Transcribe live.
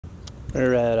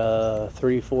We're at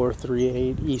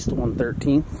 3438 East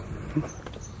 113th.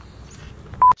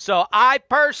 So I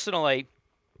personally,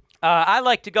 I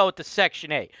like to go with the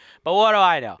Section 8. But what do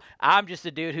I know? I'm just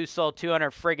a dude who sold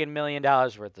 $200 million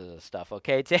worth of this stuff,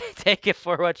 okay? Take it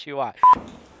for what you want.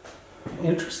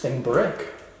 Interesting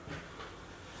brick.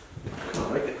 I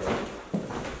like it.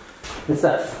 It's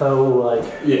that faux, like...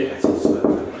 Yeah, it's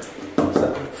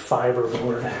that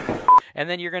fiberboard. And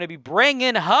then you're going to be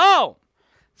bringing home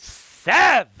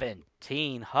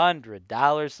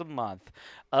 $1,700 a month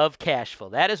of cash flow.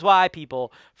 That is why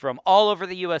people from all over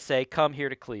the USA come here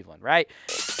to Cleveland, right?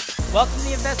 Welcome to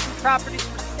the Investment Properties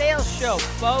for Sale Show,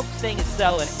 folks. Thing is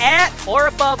selling at or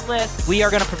above list. We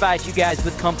are going to provide you guys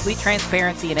with complete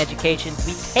transparency and education.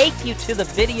 We take you to the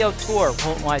video tour of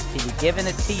HoltonWise TV, giving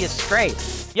it to you straight.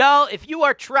 Y'all, if you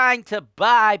are trying to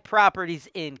buy properties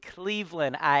in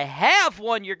Cleveland, I have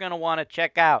one you're going to want to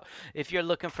check out. If you're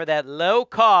looking for that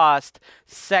low-cost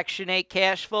Section 8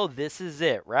 cash flow, this is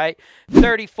it, right?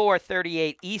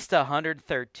 3438 East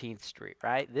 113th Street,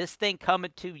 right? This thing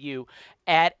coming to you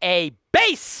at a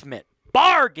basement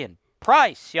bargain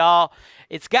price, y'all.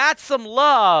 It's got some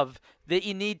love that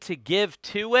you need to give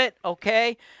to it,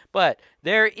 okay? But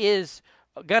there is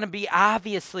going to be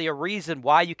obviously a reason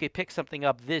why you could pick something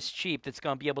up this cheap that's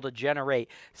going to be able to generate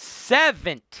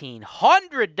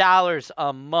 $1,700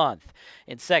 a month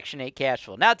in Section 8 cash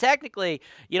flow. Now, technically,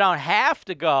 you don't have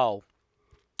to go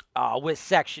with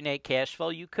Section 8 cash flow.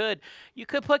 You could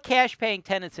put cash-paying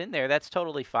tenants in there. That's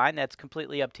totally fine. That's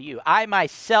completely up to you. I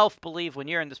myself believe when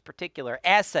you're in this particular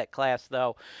asset class,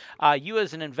 though, you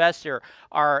as an investor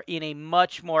are in a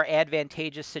much more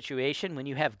advantageous situation when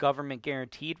you have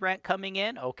government-guaranteed rent coming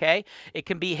in, okay? It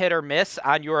can be hit or miss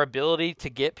on your ability to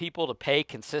get people to pay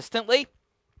consistently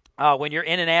when you're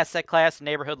in an asset class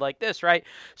neighborhood like this, right?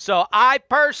 So I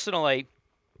personally...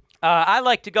 I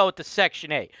like to go with the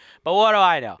Section 8. But what do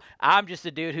I know? I'm just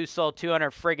a dude who sold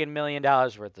 $200 million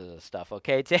worth of this stuff,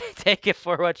 okay? Take it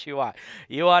for what you want.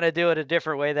 You want to do it a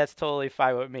different way, that's totally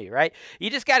fine with me, right?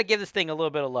 You just got to give this thing a little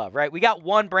bit of love, right? We got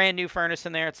one brand new furnace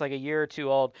in there. It's like a year or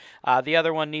two old. The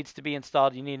other one needs to be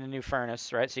installed. You need a new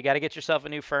furnace, right? So you got to get yourself a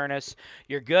new furnace.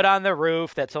 You're good on the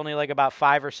roof. That's only like about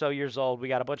 5 or so years old. We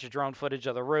got a bunch of drone footage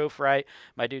of the roof, right?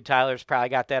 My dude Tyler's probably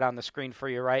got that on the screen for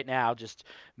you right now. Just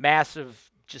massive...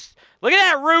 Just look at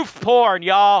that roof porn,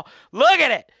 y'all. Look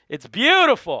at it. It's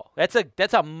beautiful. That's a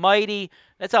mighty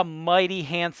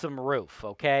handsome roof,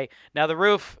 okay? Now the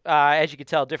roof, as you can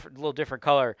tell, little different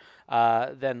color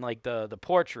than like the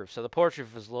porch roof. So the porch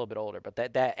roof is a little bit older, but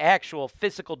that actual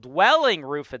physical dwelling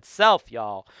roof itself,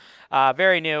 y'all,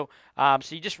 very new.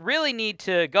 So you just really need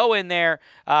to go in there,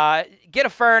 get a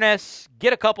furnace,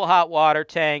 get a couple hot water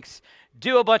tanks,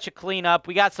 do a bunch of cleanup.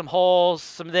 We got some holes,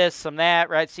 some this, some that,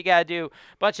 right? So you got to do a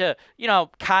bunch of,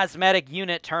 cosmetic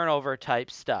unit turnover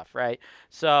type stuff, right?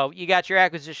 So you got your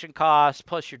acquisition costs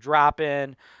plus your drop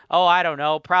in. Oh, I don't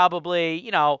know,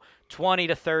 probably, 20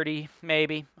 to 30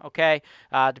 maybe, okay?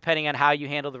 Depending on how you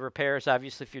handle the repairs.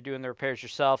 Obviously, if you're doing the repairs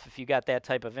yourself, if you got that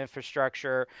type of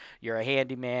infrastructure, you're a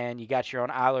handyman, you got your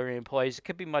own hourly employees, it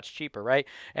could be much cheaper, right?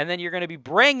 And then you're going to be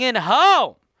bringing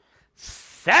home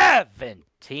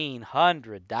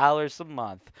 $1,700 a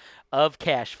month of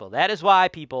cash flow. That is why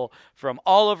people from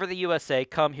all over the USA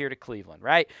come here to Cleveland,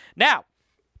 right? Now,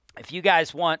 if you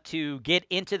guys want to get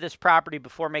into this property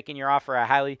before making your offer, I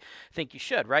highly think you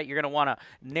should, right? You're going to want to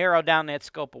narrow down that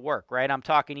scope of work, right? I'm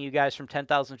talking to you guys from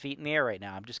 10,000 feet in the air right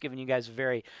now. I'm just giving you guys a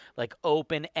very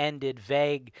open-ended,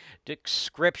 vague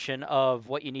description of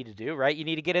what you need to do, right? You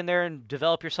need to get in there and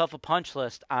develop yourself a punch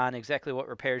list on exactly what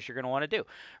repairs you're going to want to do,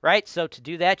 right? So to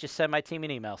do that, just send my team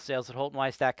an email,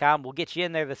 sales@HoltonWise.com. We'll get you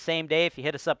in there the same day if you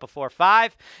hit us up before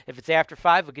 5. If it's after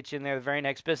 5, we'll get you in there the very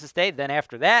next business day. Then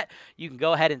after that, you can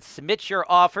go ahead and submit your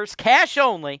offers, cash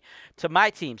only, to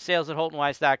my team,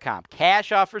 sales@HoltonWise.com.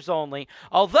 Cash offers only.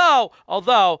 Although,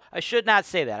 I should not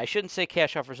say that. I shouldn't say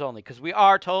cash offers only because we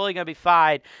are totally going to be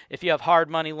fine if you have hard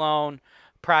money loan,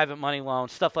 private money loan,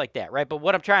 stuff like that, right? But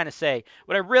what I'm trying to say,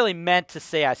 what I really meant to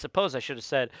say, I suppose I should have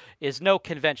said, is no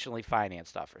conventionally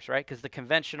financed offers, right? Because the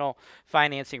conventional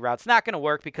financing route's not going to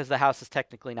work because the house is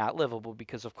technically not livable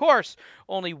because, of course,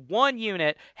 only one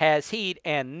unit has heat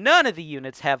and none of the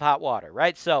units have hot water,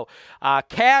 right? So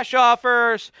cash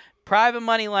offers, private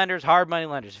money lenders, hard money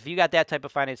lenders. If you got that type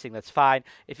of financing, that's fine.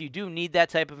 If you do need that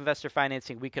type of investor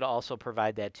financing, we could also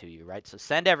provide that to you, right? So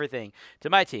send everything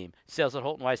to my team,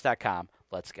 sales@HoltonWise.com.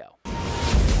 Let's go.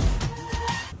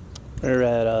 We're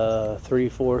at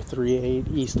 3438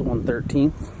 East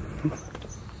 113th.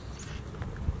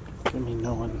 Give me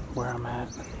knowing where I'm at.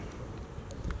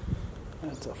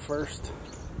 That's a first.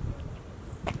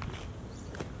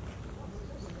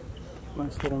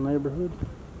 Nice little neighborhood.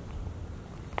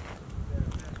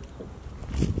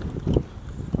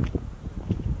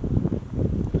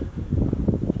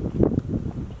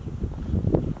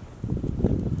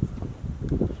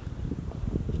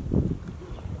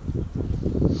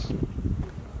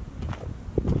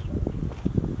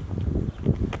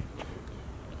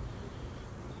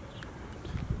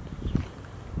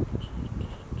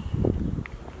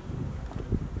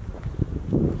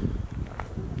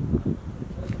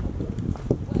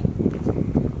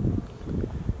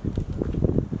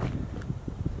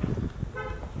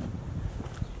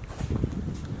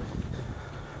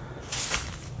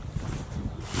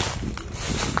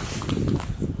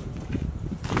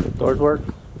 Doors work?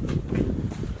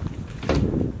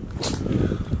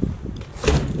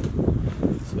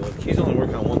 So keys only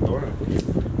work on one door.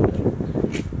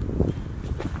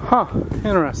 Huh,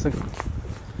 interesting.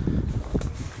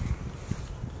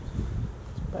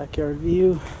 Backyard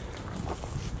view.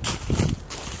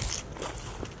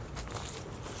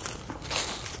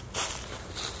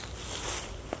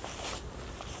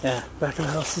 Yeah, back of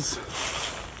the house is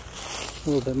a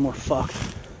little bit more fucked.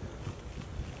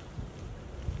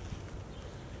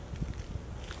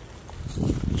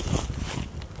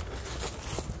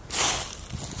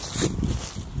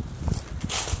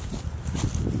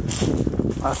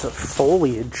 Lots of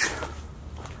foliage.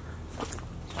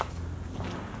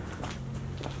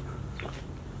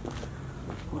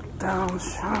 Look down,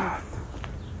 shot.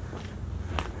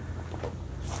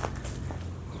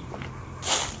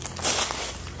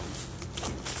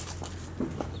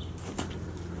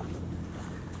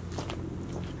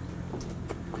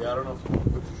 Yeah, I don't know if you want to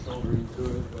put your shoulder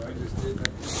into it, but I just did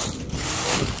that.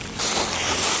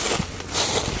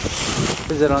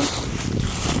 Is it on?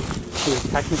 Is it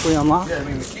technically unlocked? Yeah, I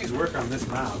mean the keys work on this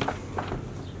knob,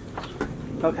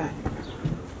 Okay.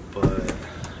 but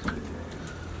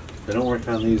they don't work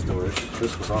on these doors.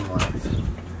 This was unlocked.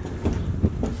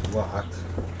 It's locked.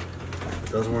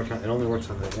 It doesn't work on. It only works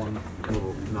on that one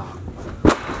little knob.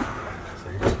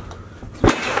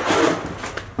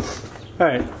 All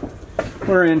right,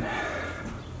 we're in.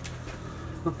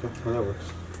 Okay, well that works.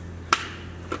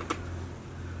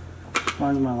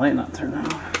 Why is my light not turning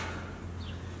on?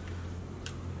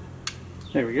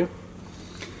 There we go.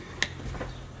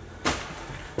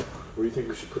 Where do you think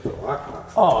we should put the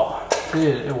lockbox? Oh,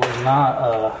 dude, it was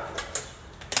not,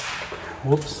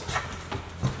 whoops.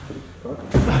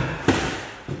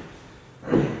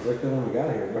 It's like the one we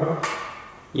got here, bro.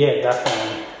 Yeah,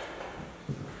 definitely.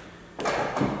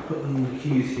 Putting the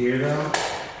keys here now.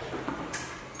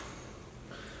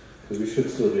 Because we should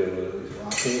still be able to at least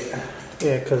lock it.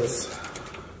 Yeah, because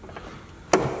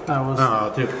that was,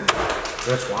 Oh, dude.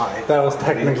 That's why. that was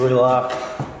technically locked.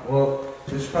 Well,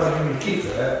 you should probably give me a key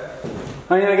for that.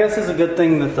 I mean, I guess it's a good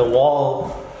thing that the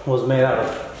wall was made out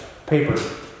of paper,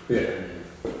 Yeah.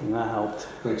 and that helped.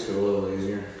 Makes it a little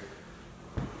easier.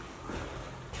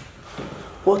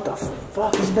 What the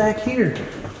fuck is back here?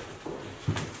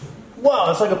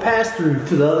 Wow, it's like a pass-through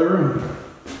to the other room.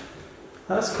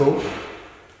 That's cool.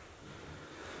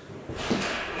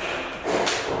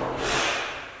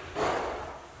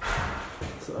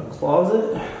 It's a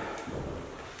closet.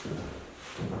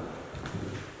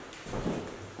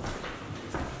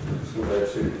 So that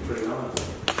should be pretty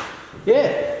honest.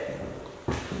 Yeah.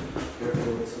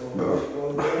 Careful with some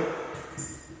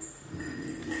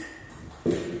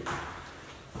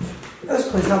This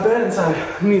place not bad inside.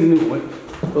 It needs new windows.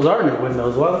 Those are new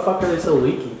windows. Why the fuck are they so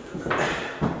leaky? Yeah,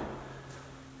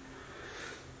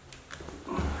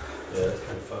 that's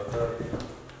kind of fucked up.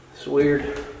 It's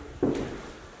weird.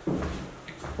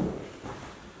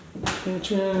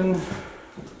 Kitchen.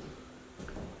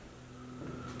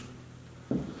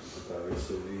 That's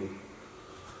obviously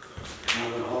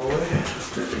the hallway.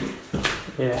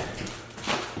 Yeah.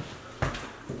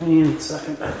 And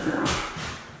second bedroom.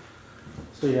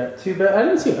 So you got two bed. I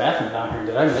didn't see a bathroom down here.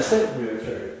 Did I miss it? Yeah, that's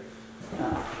right.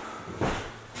 No.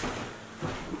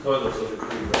 Toilets look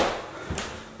pretty bad.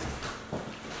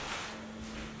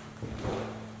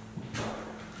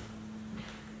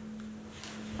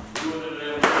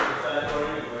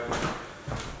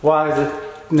 Why is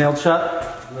it nailed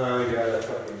shut? No, you got that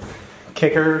fucking.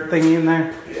 Kicker thingy in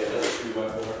there? Yeah, that's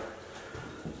 3x4.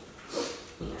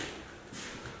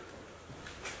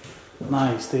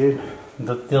 Nice, dude.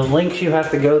 The links you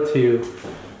have to go to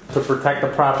protect the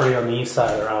property on the east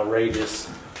side are outrageous.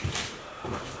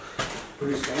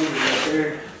 Pretty standard right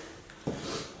there.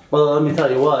 Well, let me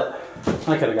tell you what.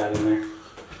 I could have got in there.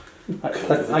 I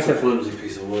It's could a flimsy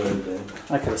piece of wood, then.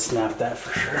 I could have snapped that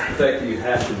for sure. The fact that you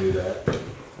have to do that.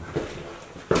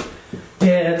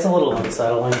 Yeah, it's a little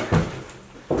unsettling.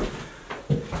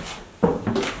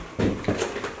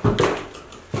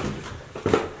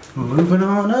 Moving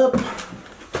on up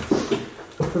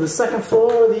to the second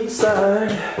floor of the east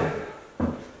side.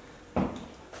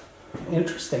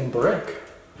 Interesting brick.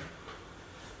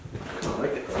 I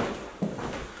like it though.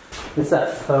 It's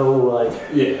that faux, like,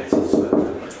 Yeah, it's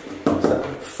that. it's that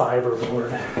like,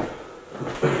 fiberboard.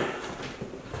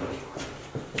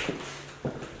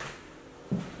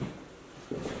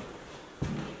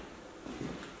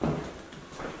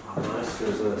 Oh, nice.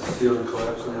 There's a ceiling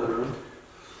collapse in the other room.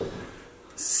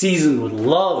 Seasoned with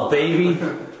love, baby.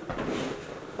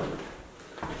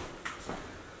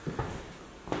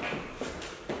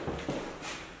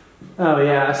 Oh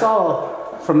yeah, I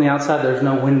saw from the outside there's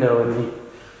no window in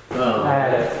the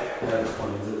attic. Yeah, that's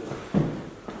funny, is it?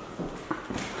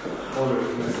 I wonder if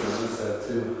it's missing on this side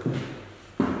too.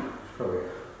 Probably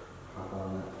hop on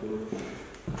that porch.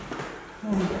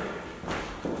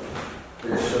 They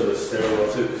just show the stairwell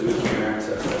too because we can't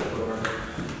access that door.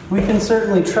 We can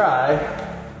certainly try.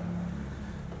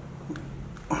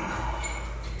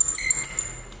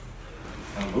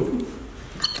 I'm moving.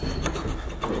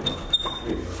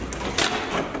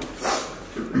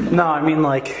 No, I mean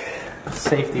like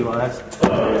safety wise.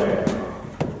 Oh, yeah.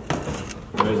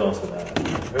 There's also that.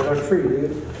 There's our tree,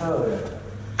 dude. Oh, yeah.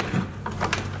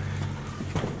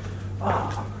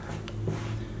 Wow.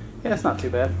 Yeah, it's not too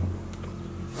bad.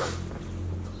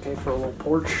 Okay for a little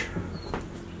porch.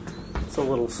 It's a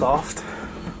little soft.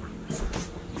 Some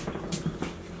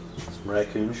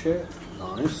raccoon shit.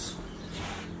 Nice.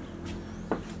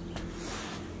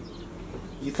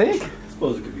 You think? I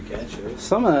suppose it could be cat shit.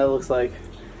 Some of that looks like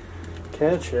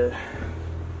cat shit.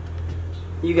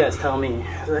 You guys tell me.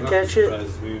 Is that cat shit?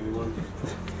 Surprises me anymore.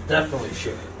 Definitely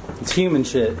shit. It's human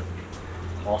shit.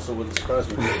 Also wouldn't surprise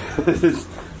me. It's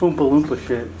Oompa Loompa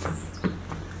shit.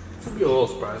 It'd be a little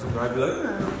surprising, but I'd be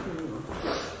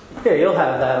like, Yeah, you'll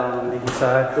have that on the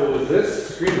inside. So was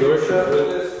this screen door shut with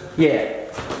this? Yeah.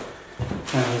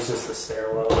 And it's just the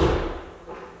stairwell.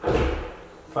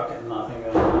 Fucking nothing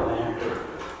going on there.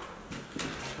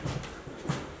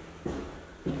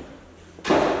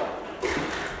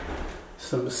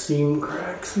 Some seam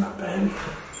cracks, not bad.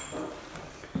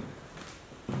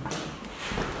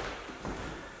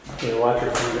 Yeah, watch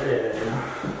your finger.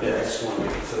 Yeah, I just want to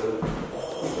make it so it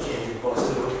can't be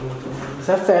busted open with the Is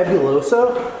that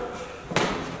Fabuloso?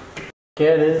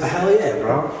 Yeah, it is. Hell yeah,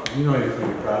 bro. You know you're going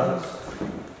to be proud of us.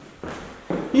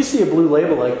 You see a blue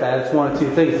label like that, it's one of two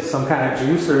things. It's some kind of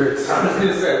juice or it's... I was going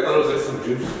to say, I thought it was like some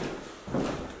juice.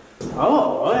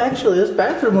 Oh, well, actually, this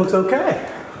bathroom looks okay.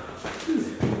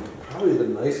 Probably the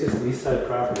nicest east side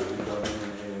property we've done in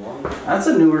any long. That's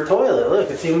a newer toilet. Look,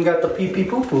 it's even got the pee-pee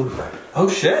poo-poo. Oh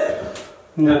shit!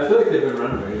 Yeah, I feel like they've been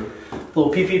renovated. Little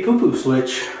pee-pee poo-poo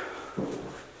switch.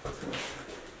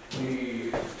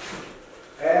 The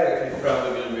attic is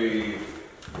probably going to be...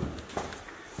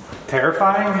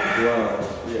 Terrifying? Well,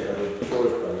 yeah, the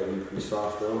floor's probably going to be pretty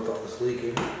soft though with all this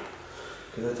leaking.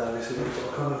 Because that's obviously where it's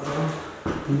all coming from.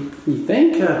 You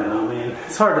think? I don't know, man.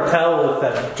 It's hard to tell with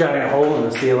that giant hole in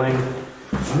the ceiling.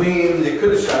 I mean, they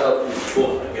could have shot up from the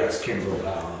floor, I guess. Can't go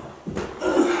down.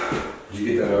 Did you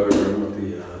get that other room with the,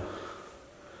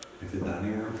 like the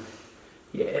dining room?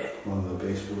 Yeah. On the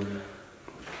baseboard?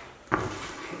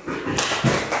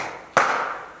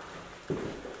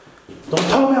 Don't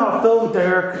tell me how to film,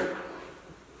 Derek.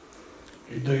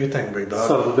 You do your thing, big dog.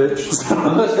 Son of a bitch.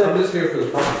 I'm just here for the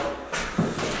fun.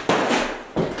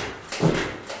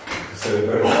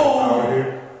 So power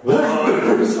here.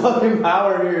 There's fucking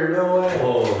power here, no way.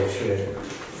 Holy shit.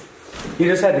 You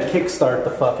just had to kickstart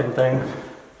the fucking thing.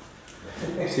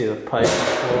 See the pipe on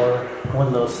the floor.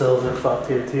 Windowsills are fucked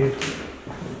here too.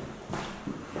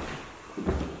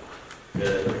 Yeah,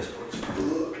 the baseboard's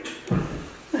fucked.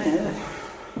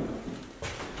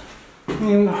 I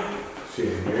mean, See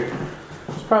it here?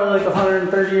 it's probably like a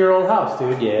 130-year-old house,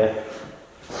 dude. Yeah.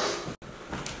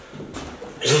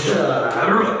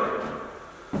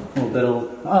 A little bit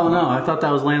of. Oh no, I thought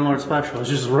that was landlord special. It's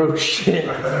just road shit.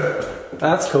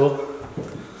 That's cool.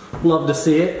 Love to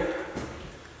see it.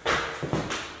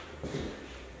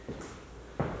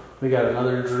 We got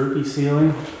another droopy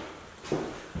ceiling.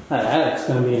 That attic's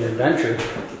gonna be an adventure.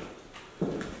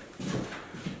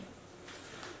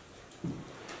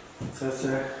 What's that,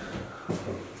 sir?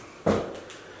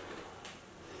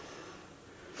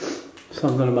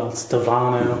 Something about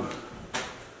Stefano.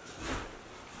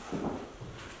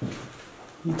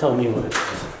 You tell me what it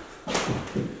is.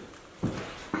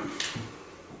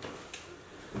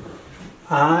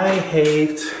 I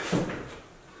hate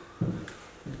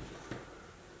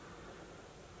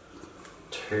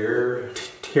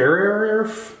Terrier.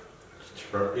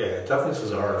 Yeah, it definitely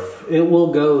says ARF. it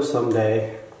will go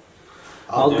someday.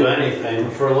 I'll do anything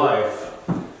for life.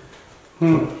 I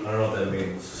don't know what that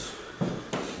means.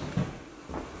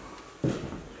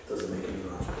 Doesn't make any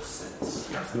logical sense.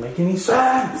 Doesn't make any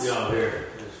sense. Yeah, here.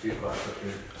 There's a few bucks up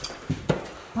here.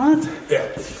 What? Yeah,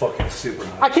 it's fucking super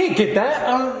nice. I can't get that.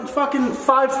 I'm fucking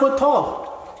 5 foot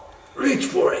tall. Reach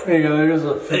for it. There you go. There's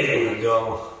a. There you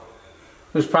go.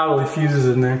 There's probably fuses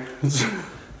in there. It's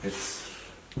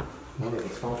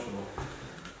functional.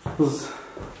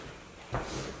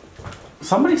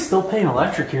 Somebody's still paying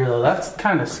electric here though. That's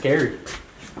kind of scary.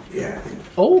 Yeah.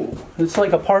 Oh, it's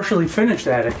like a partially finished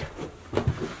attic.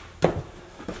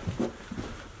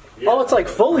 Yeah. Oh, it's like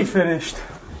fully finished.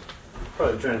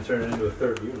 Probably trying to turn it into a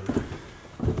third unit.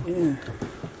 Yeah.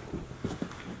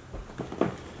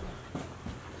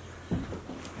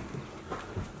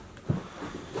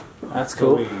 That's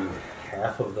cool. Maybe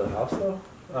half of the house though?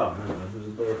 Oh, no, there's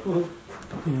a door.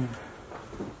 Yeah.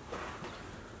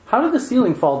 How did the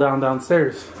ceiling fall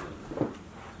downstairs?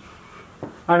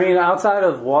 I mean, outside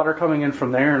of water coming in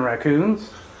from there and raccoons.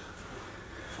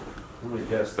 Let me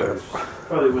guess, there's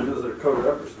probably windows that are covered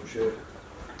up or some shit.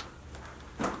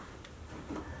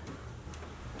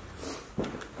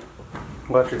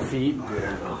 Watch your feet.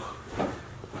 Yeah.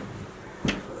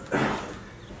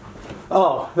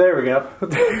 Oh, there we go.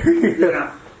 There we go.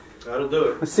 Yeah. That'll do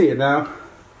it. I see it now.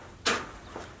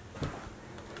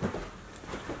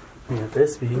 Look at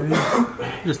this baby.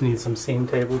 Just need some seam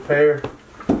table repair.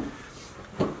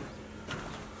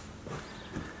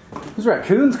 Those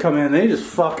raccoons come in, they just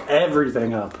fuck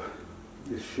everything up.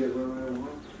 This shit where I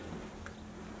want.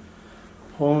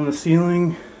 Hole in the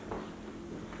ceiling.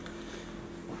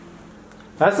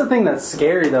 That's the thing that's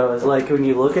scary though, is like when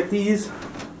you look at these,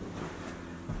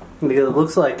 because it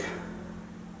looks like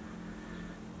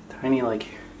tiny like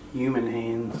human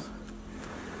hands.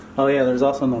 Oh yeah, there's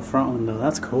also no front window.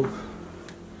 That's cool.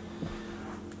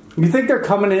 You think they're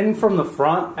coming in from the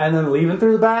front and then leaving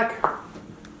through the back?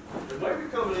 They might be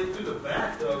coming in through the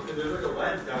back though, because there's like a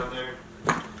ledge down there.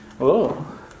 Oh.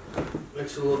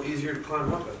 Makes it a little easier to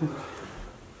climb up it.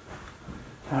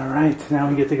 Alright, now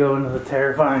we get to go into the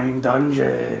terrifying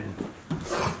dungeon.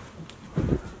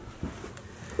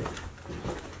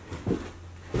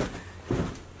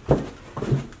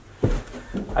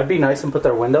 I'd be nice and put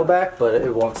their window back, but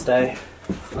it won't stay.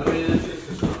 I mean, it's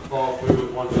just gonna fall through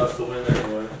with one gust of wind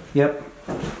anyway. Yep.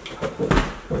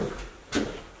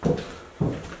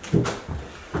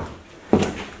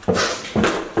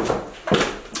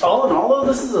 All in all, though,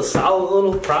 this is a solid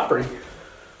little property.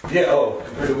 Yeah, oh,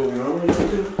 compared to what we normally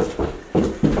do?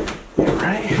 Yeah,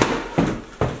 right?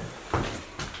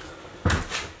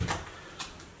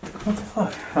 What the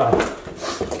fuck? Oh.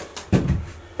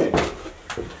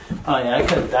 Oh yeah, I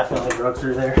could have definitely drug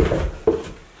through there.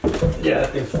 Yeah,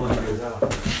 that thing's 20 years out.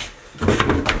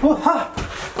 Oh, ha!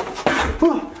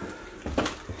 Oh.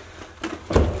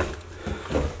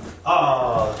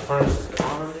 Oh, the furnace is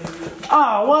gone, maybe?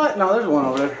 Ah, what? No, there's one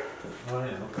over there. Oh,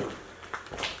 yeah, okay.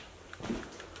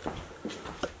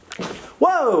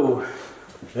 Whoa!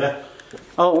 Yeah.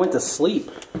 Oh, it went to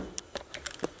sleep.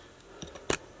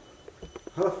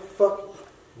 How the fuck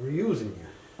were you using it?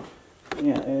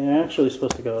 Yeah, it's actually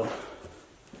supposed to go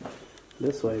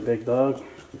this way, big dog.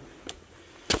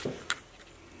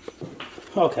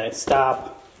 Okay,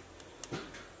 stop.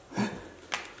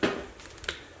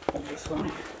 This way.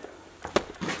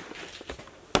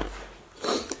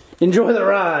 Enjoy the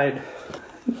ride.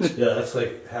 Yeah, that's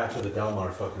like half of the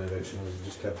Delmar fucking eviction was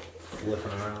just kept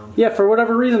flipping around. Yeah, for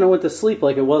whatever reason it went to sleep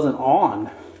like it wasn't on.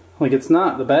 Like it's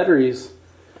not. The batteries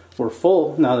were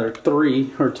full. Now they're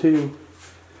 3 or 2.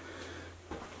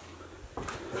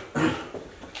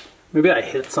 Maybe I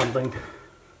hit something.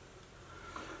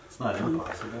 It's not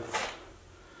impossible.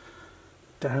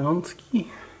 Downsky.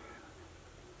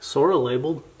 Sort of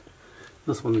labeled.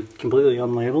 This one completely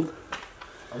unlabeled.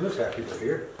 I'm just happy it's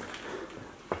here.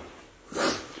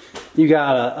 You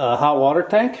got a hot water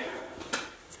tank.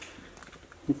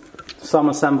 Some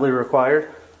assembly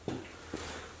required.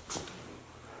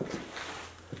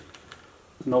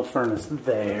 No furnace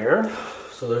there.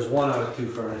 So there's 1 out of 2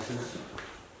 furnaces.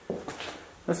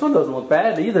 This one doesn't look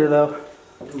bad either though.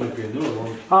 It might be a newer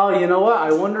one. Oh, you know what?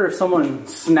 I wonder if someone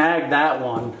snagged that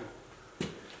one.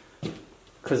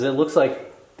 Because it looks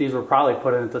like these were probably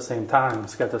put in at the same time.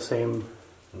 It's got the same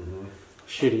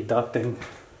shitty ducting.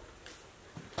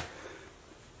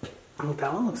 Oh,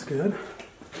 that one looks good.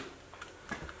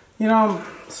 You know,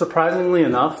 surprisingly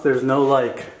enough, there's no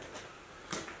like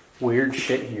weird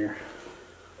shit here.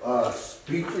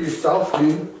 Speak for yourself,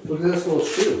 dude. Look at this little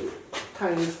shoe.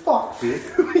 Tiny as fuck, dude.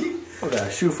 Look at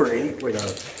that shoe for 8. Wait,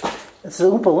 It's a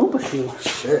Oompa Loompa shoe.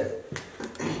 shit.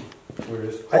 Where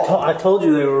is? I told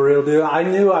you they were real, dude. I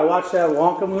knew. I watched that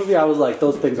Wonka movie. I was like,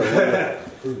 those things are real.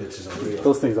 Those bitches are real.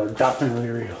 Those things are definitely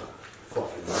real.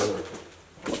 Fucking real.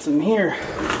 What's in here?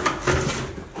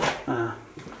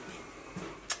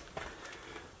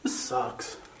 This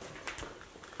sucks.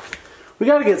 We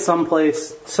gotta get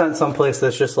someplace, sent someplace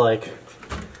that's just like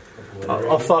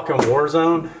a fucking war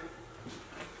zone.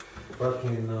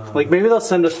 Fucking, Like maybe they'll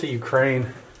send us to Ukraine.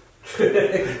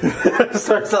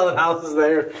 Start selling houses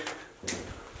there.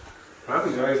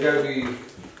 probably guys gotta be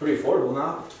pretty affordable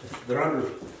now. They're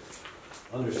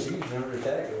under siege and under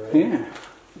attack, right? Yeah.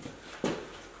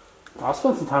 I'll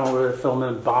spend some time over there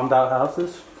filming bombed out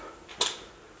houses.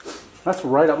 That's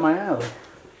right up my alley.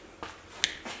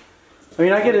 I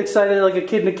mean, I get excited like a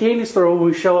kid in a candy store when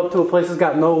we show up to a place that's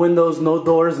got no windows, no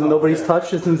doors, and nobody's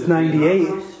touched it since '98.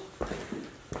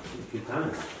 Good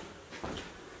time.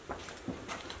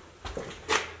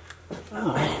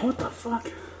 Oh, what the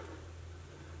fuck?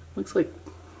 Looks like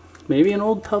maybe an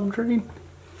old tub drain.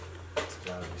 It's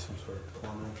gotta be some sort of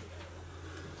plumbing.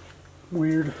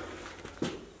 Weird.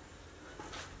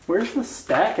 Where's the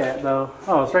stack at though?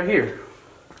 Oh, it's right here.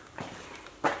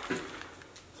 So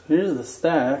here's the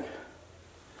stack.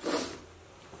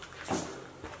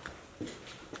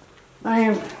 I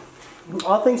mean,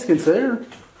 all things considered,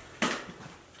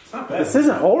 It's not bad. this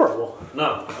isn't horrible.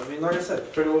 No. I mean, like I said,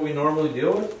 compared to what we normally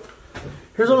deal with.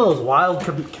 Here's one of those wild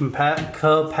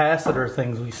capacitor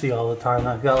things we see all the time.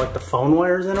 I've got like the phone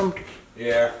wires in them.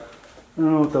 Yeah. I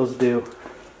don't know what those do.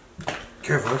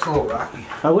 Careful, it's a little rocky.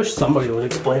 I wish somebody would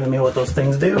explain to me what those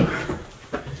things do.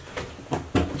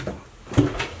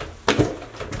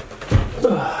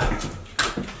 Ugh.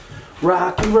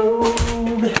 Rocky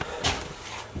road.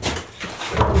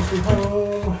 Take me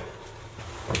home.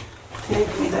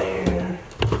 Take me there.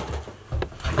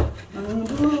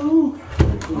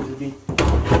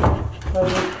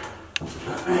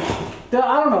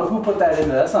 I don't know who put that in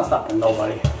there. That's not stopping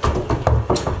nobody.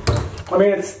 I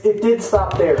mean, it did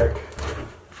stop Derek.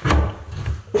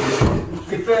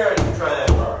 To be fair, I didn't try that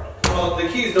car. Well, the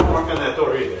keys don't work on that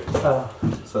door either.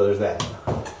 So there's that.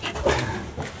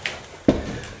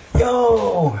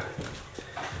 Yo!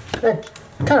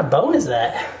 What kind of bone is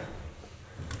that?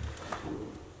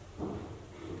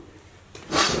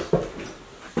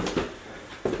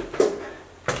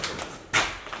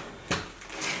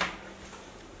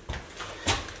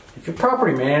 If your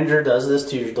property manager does this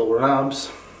to your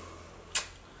doorknobs, you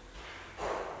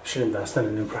should invest in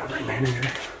a new property manager.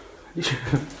 You should.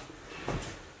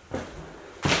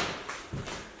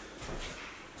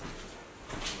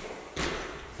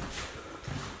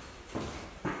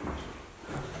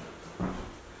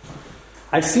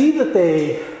 I see that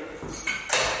they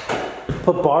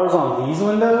put bars on these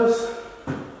windows,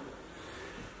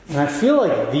 and I feel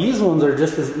like these ones are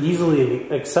just as easily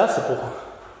accessible.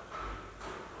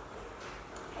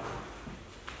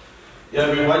 Yeah,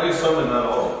 I mean, why do some and not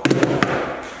all?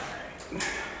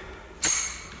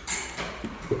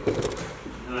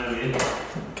 You know what I mean?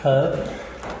 Cut.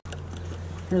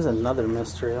 Here's another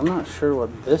mystery. I'm not sure what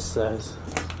this says.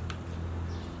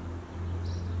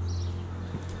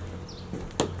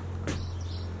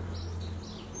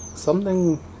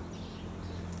 Something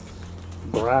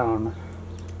brown.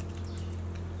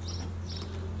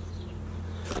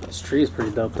 This tree is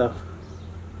pretty dope though.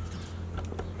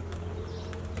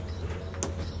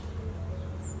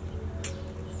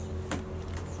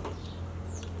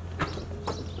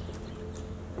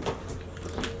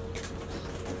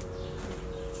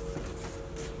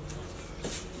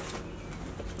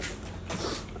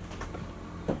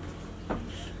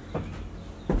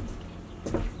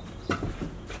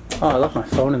 Oh, I left my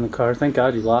phone in the car. Thank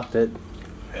God you locked it.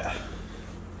 Yeah.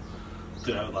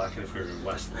 Dude, I would lock it if we were in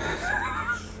West.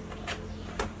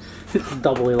 It's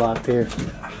doubly locked here.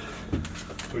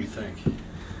 What do you think?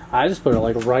 I just put it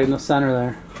like right in the center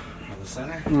there. In the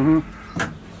center? Mm-hmm.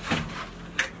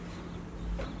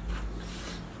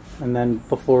 And then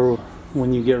before,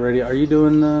 when you get ready, are you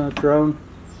doing the drone?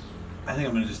 I think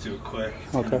I'm gonna just do it quick.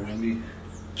 It's Okay. kinda windy. And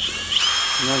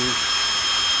then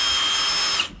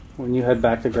when you head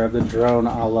back to grab the drone,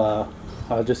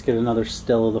 I'll just get another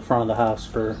still of the front of the house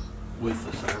for,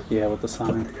 With the sound. yeah, with the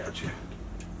sign. I got you.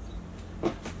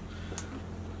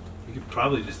 You could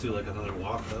probably just do like another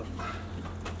walk up.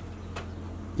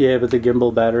 Yeah, but the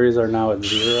gimbal batteries are now at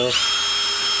 0.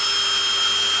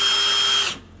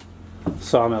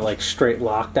 So I'm at like straight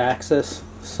locked axis.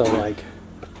 So like,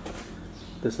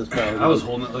 this is probably. I was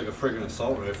holding it like a freaking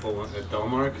assault rifle at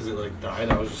Delmar because it like died.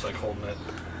 I was just like holding it.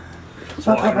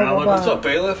 Walking around like, what's up,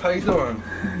 bailiff? How you doing?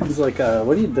 He's like,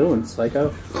 what are you doing,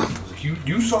 psycho? I was like,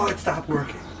 you saw it stop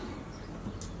working.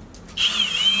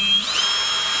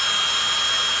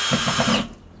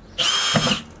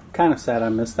 Kind of sad I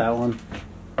missed that one.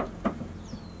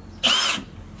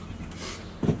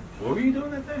 What were you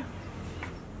doing that day?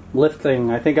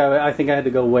 Lifting. I think I had to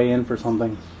go weigh in for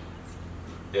something.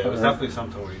 Yeah, it was definitely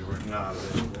something where you were not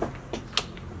available.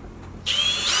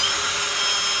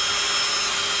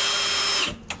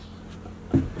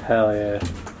 Hell yeah.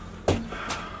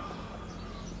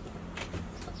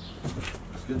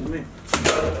 It's good to me.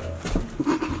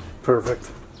 Perfect.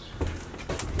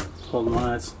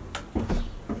 HoltonWise.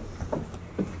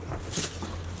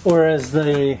 Or as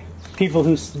the people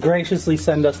who graciously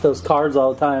send us those cards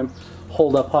all the time,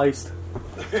 hold up heist.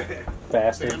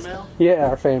 Bastards. Fan mail? Yeah,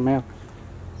 our fan mail.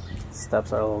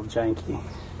 Steps are a little janky.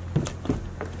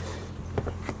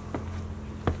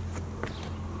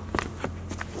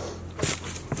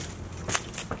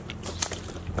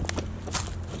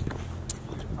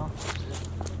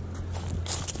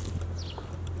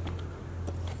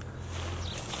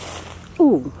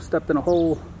 Ooh, stepped in a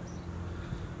hole.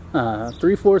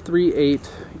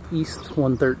 3438 East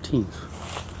 113th.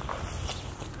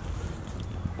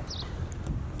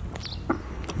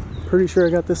 Pretty sure I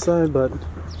got this side, but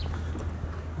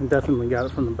I definitely got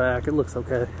it from the back. It looks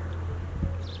okay.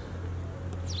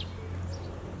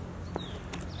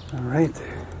 All right.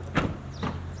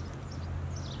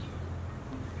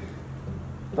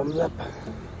 Thumbs up.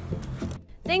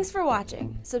 Thanks for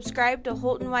watching. Subscribe to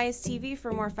HoltonWise TV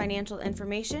for more financial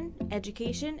information,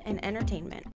 education, and entertainment.